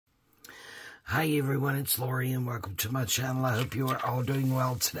Hi everyone, it's LORIE and welcome to my channel. I hope you are all doing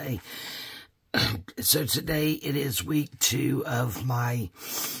well today. So today it is week 2 of my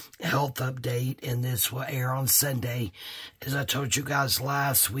health update, and this will air on Sunday. As I told you guys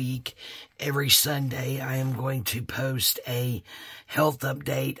last week, every Sunday I am going to post a health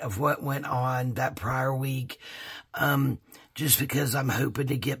update of what went on that prior week, just because I'm hoping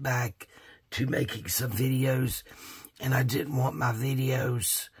to get back to making some videos, and I didn't want my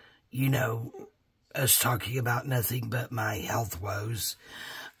videos, you know, us talking about nothing but my health woes.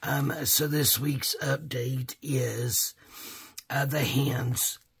 So this week's update is the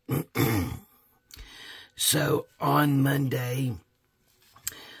hands. So on Monday,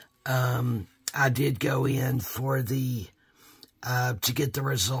 I did go in for the, to get the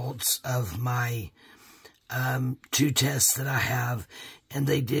results of my 2 tests that I have, and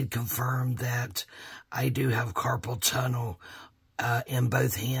they did confirm that I do have carpal tunnel in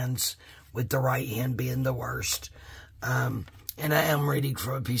both hands, with the right hand being the worst. And I am reading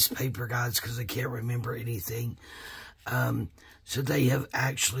from a piece of paper, guys, because I can't remember anything. So they have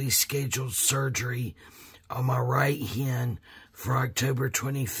actually scheduled surgery on my right hand for October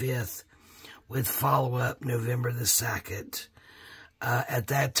 25th, with follow-up November the 2nd. At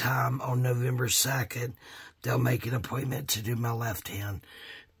that time, on November 2nd, they'll make an appointment to do my left hand.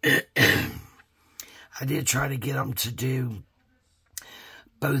 I did try to get them to do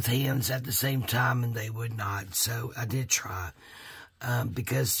both hands at the same time, and they would not. So I did try,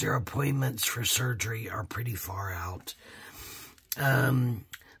 because their appointments for surgery are pretty far out.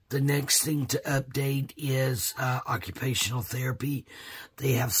 The next thing to update is occupational therapy.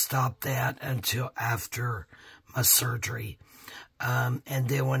 They have stopped that until after my surgery. And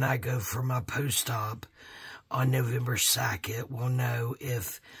then when I go for my post-op on November 2nd, we'll know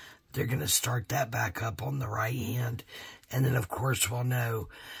if they're going to start that back up on the right hand. And then, of course, we'll know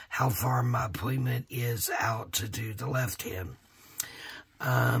how far my appointment is out to do the left hand.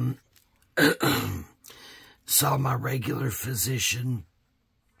 Saw my regular physician,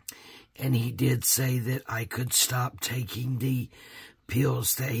 and he did say that I could stop taking the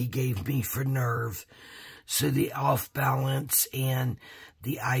pills that he gave me for nerve. So the off balance and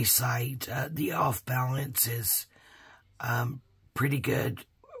the eyesight, the off balance is pretty good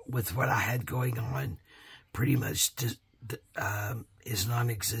with what I had going on. Pretty much is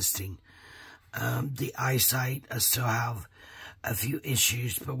non-existing. The eyesight, I still have a few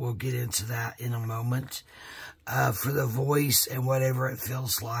issues, but we'll get into that in a moment. For the voice and whatever it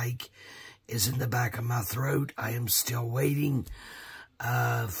feels like is in the back of my throat, I am still waiting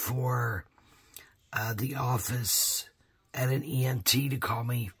for the office at an ENT to call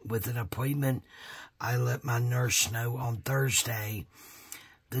me with an appointment. I let my nurse know on Thursday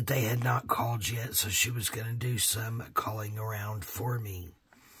that they had not called yet, so she was going to do some calling around for me.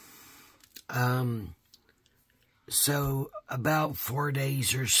 So about 4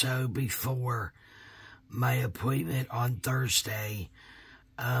 days or so before my appointment on Thursday,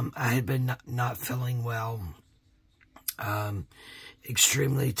 I had been not feeling well,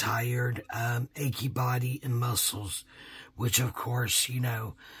 extremely tired, achy body and muscles, which of course, you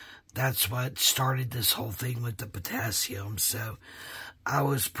know, that's what started this whole thing with the potassium. So I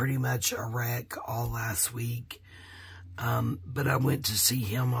was pretty much a wreck all last week, but I went to see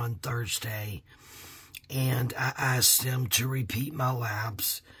him on Thursday, and I asked him to repeat my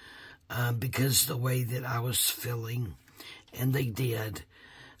labs because the way that I was feeling, and they did.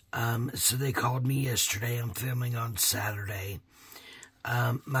 So they called me yesterday. I'm filming on Saturday.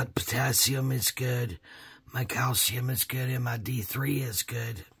 My potassium is good, my calcium is good, and my D3 is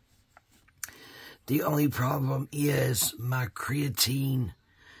good. The only problem is my creatine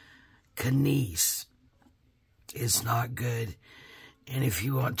kinase is not good. And if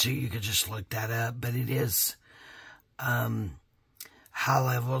you want to, you could just look that up. But it is high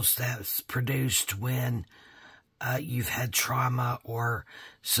levels that's produced when you've had trauma or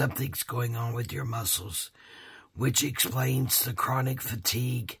something's going on with your muscles, which explains the chronic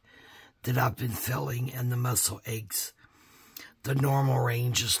fatigue that I've been feeling and the muscle aches. The normal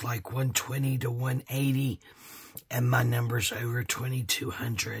range is like 120 to 180, and my number's over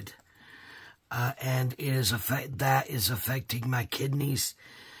 2,200. And that is affecting my kidneys,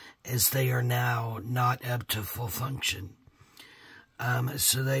 as they are now not up to full function.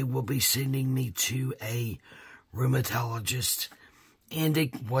 So they will be sending me to a rheumatologist.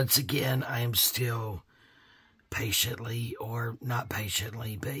 And once again, I am still patiently, or not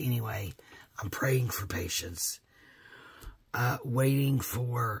patiently, but anyway, I'm praying for patience. Waiting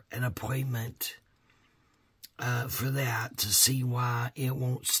for an appointment for that to see why it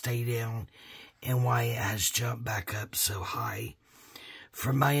won't stay down and why it has jumped back up so high.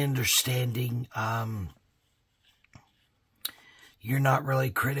 from my understanding, you're not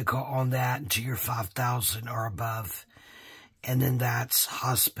really critical on that until you're 5,000 or above. And then that's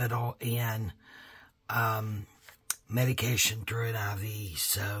hospital and medication through an IV.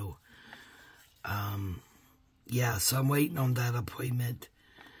 So, yeah, so I'm waiting on that appointment.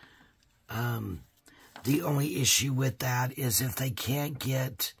 The only issue with that is if they can't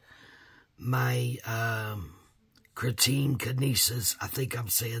get my creatine kinesis, I think I'm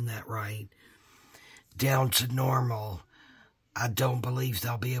saying that right, down to normal, I don't believe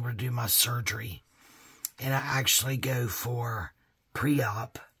they'll be able to do my surgery. And I actually go for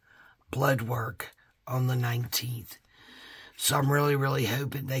pre-op blood work on the 19th. So I'm really, really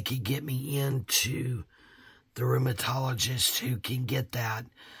hoping they could get me into the rheumatologist who can get that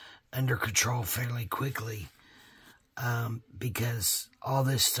under control fairly quickly. Because all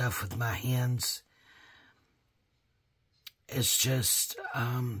this stuff with my hands, it's just,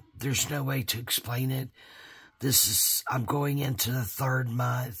 there's no way to explain it. I'm going into the 3rd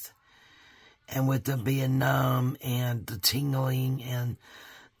month, and with them being numb and the tingling and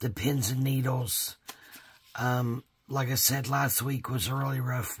the pins and needles, like I said, last week was a really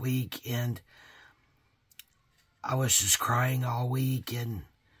rough week, and I was just crying all week, and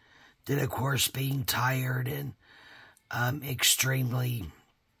then, of course, being tired and extremely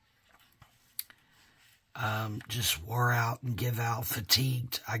just wore out and give out,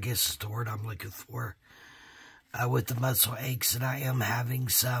 fatigued, I guess is the word I'm looking for, with the muscle aches, and I am having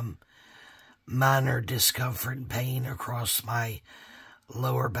some minor discomfort and pain across my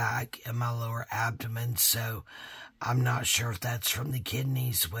lower back and my lower abdomen, so I'm not sure if that's from the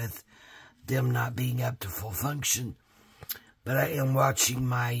kidneys with them not being up to full function, but I am watching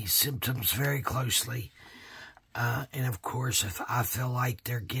my symptoms very closely, and of course, if I feel like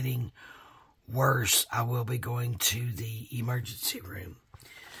they're getting worse, I will be going to the emergency room.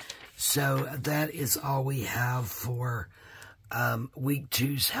 So that is all we have for week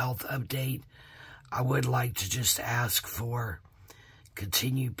 2's health update. I would like to just ask for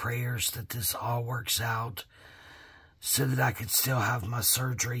continued prayers that this all works out so that I could still have my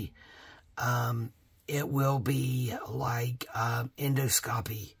surgery. It will be like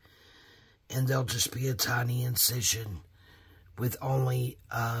endoscopy, and there'll just be a tiny incision with only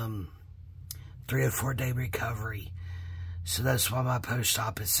 3 or 4 day recovery. So that's why my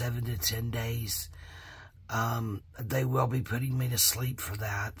post-op is 7 to 10 days. They will be putting me to sleep for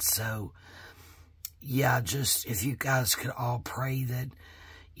that. So, yeah, just if you guys could all pray that,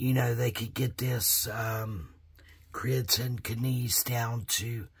 you know, they could get this creatine kinase down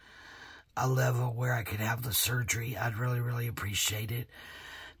to a level where I could have the surgery, I'd really, really appreciate it.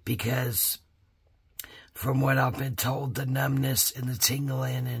 Because from what I've been told, the numbness and the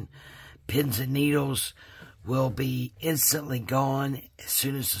tingling and pins and needles will be instantly gone as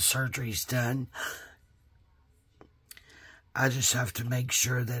soon as the surgery's done. I just have to make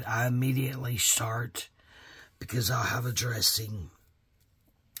sure that I immediately start, because I'll have a dressing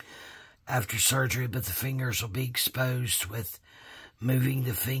after surgery, but the fingers will be exposed. With moving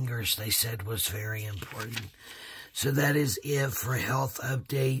the fingers, they said, was very important. So that is it for health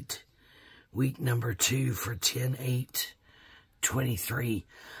update, week number 2 for 10/8/23.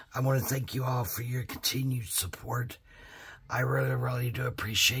 I want to thank you all for your continued support. I really, really do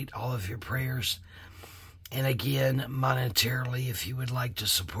appreciate all of your prayers. And again, monetarily, if you would like to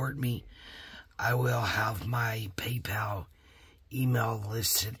support me, I will have my PayPal email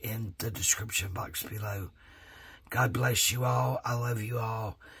listed in the description box below. God bless you all. I love you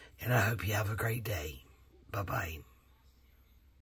all. And I hope you have a great day. Bye-bye.